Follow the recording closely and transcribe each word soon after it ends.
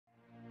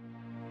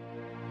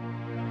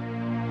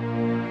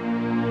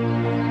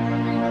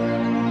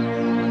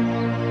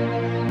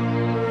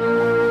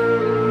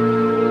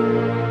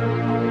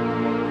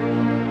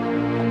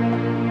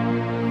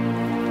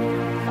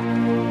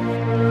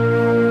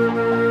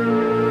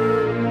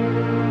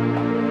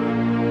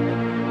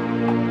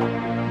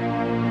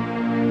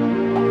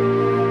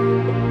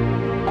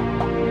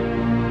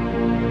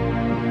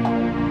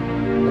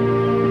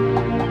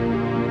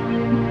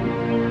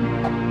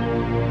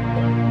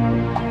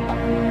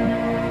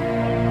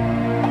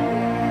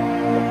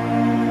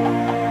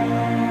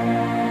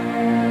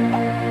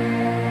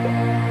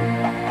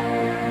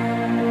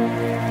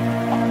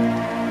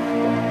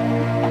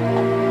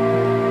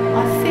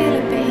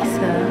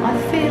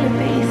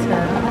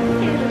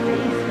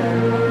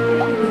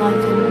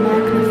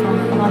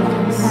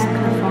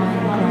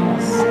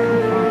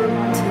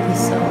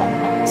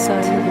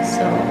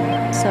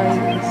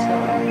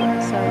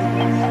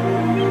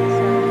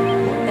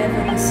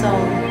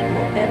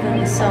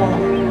soul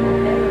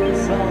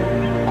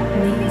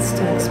needs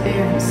to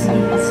experience,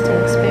 needs to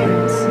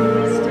experience,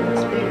 needs to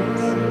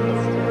experience.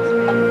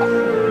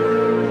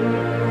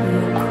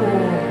 Your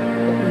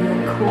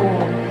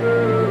core,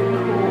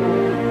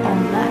 on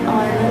that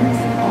island,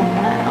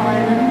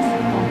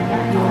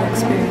 you'll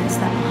experience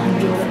that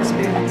 100, you'll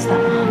experience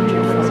that 100,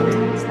 you'll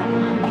experience that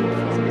 100,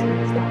 you'll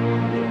experience that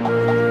 100.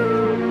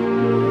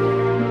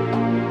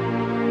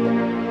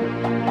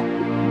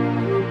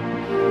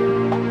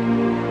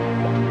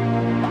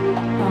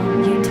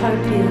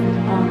 Utopian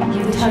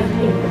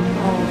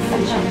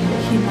vision,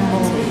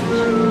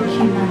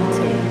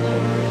 humanity,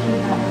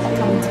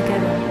 coming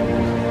together,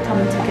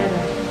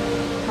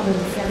 coming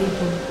with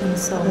people and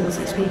souls,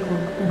 it's people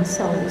and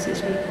souls,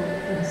 it's people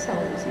and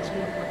souls, it's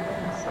people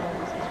and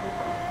souls, it's people.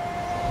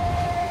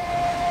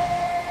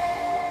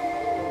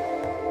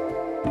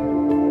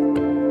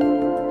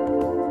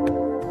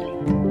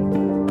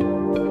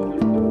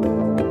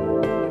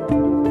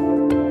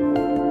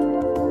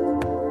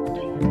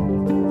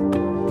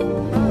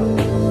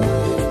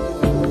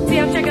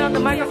 The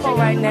microphone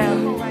right now,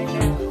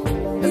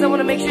 because I want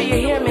to make sure you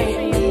hear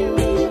me.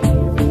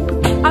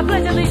 I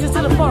pledge allegiance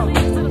to the funk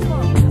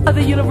of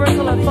the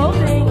universal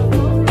unfolding,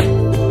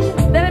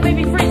 that I may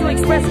be free to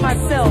express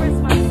myself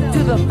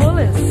to the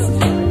fullest.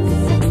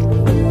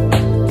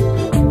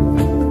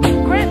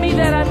 Grant me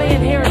that I may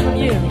inherit from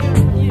you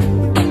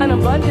an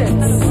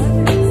abundance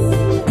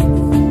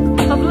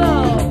of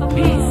love,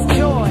 peace,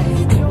 joy,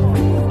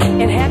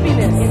 and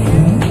happiness.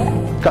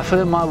 Café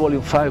del Mar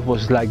Volume 5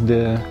 was like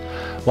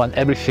when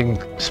everything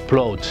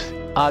explodes.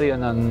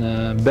 Arian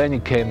and Benny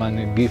came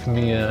and gave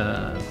me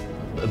a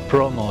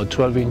promo, a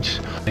 12-inch,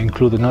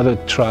 include another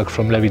track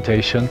from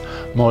Levitation,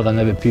 More Than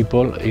Ever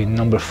People, in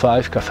number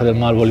 5, Café del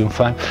Mar Volume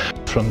 5,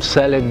 from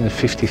selling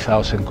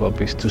 50,000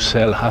 copies to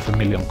sell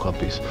 500,000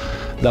 copies.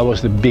 That was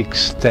the big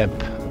step,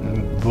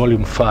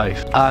 Volume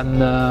 5,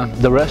 and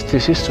the rest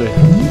is history.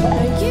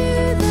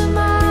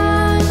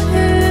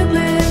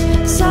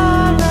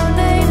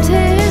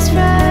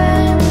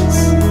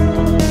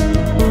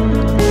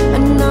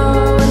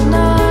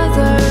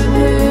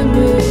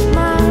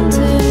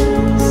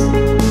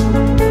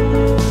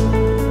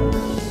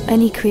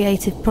 Any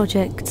creative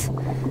project,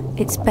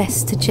 it's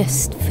best to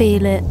just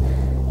feel it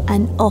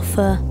and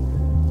offer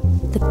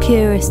the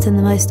purest and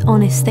the most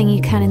honest thing you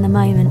can in the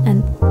moment,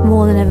 and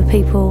More Than Ever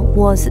People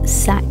was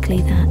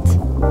exactly that.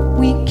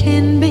 We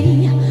can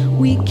be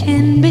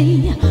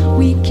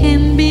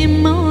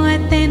more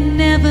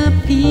than ever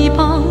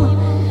people,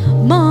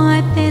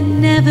 more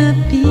than ever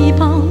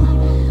people,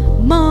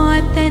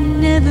 more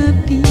than ever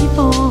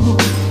people.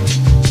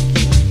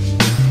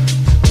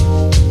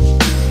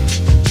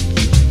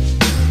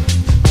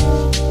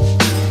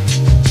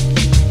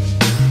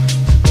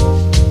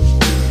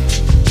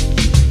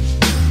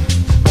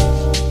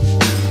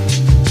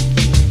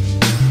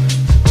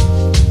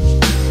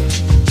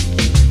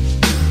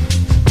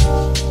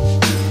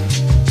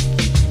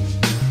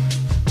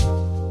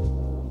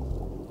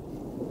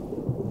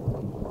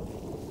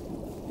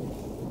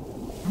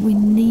 We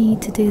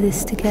need to do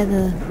this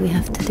together. We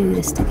have to do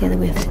this together.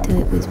 We have to do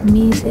it with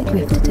music. We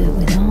have to do it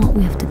with art.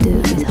 We have to do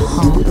it with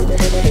heart.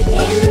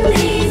 In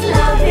these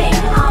loving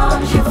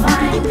arms you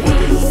find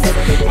peace.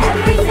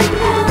 Everything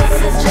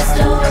else is just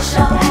a wish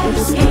of a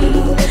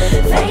scheme.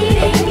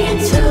 Fading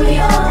into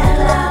your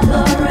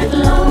elaborate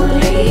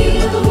lonely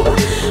you.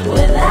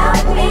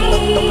 Without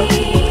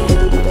me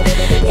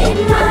in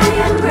my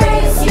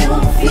embrace, you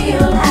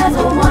feel as a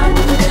one.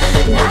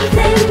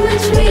 Nothing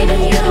between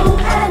you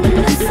and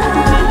the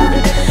sun.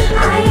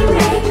 I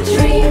make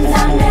dreams, I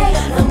make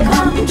them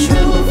come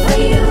true for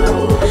you,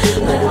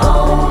 but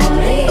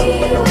only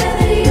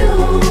with you,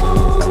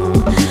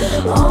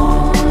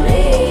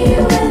 only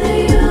with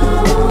you.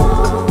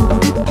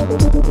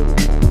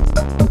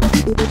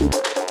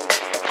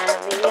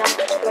 Have your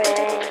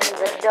friends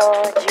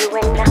adored you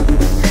enough?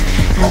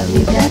 Have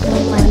you got the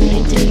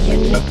money? Do you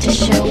need to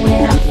show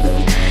it off?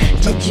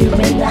 Did you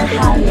win the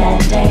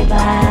holiday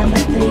by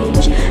the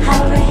beach? How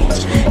rich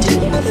do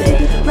you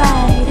fit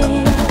right in?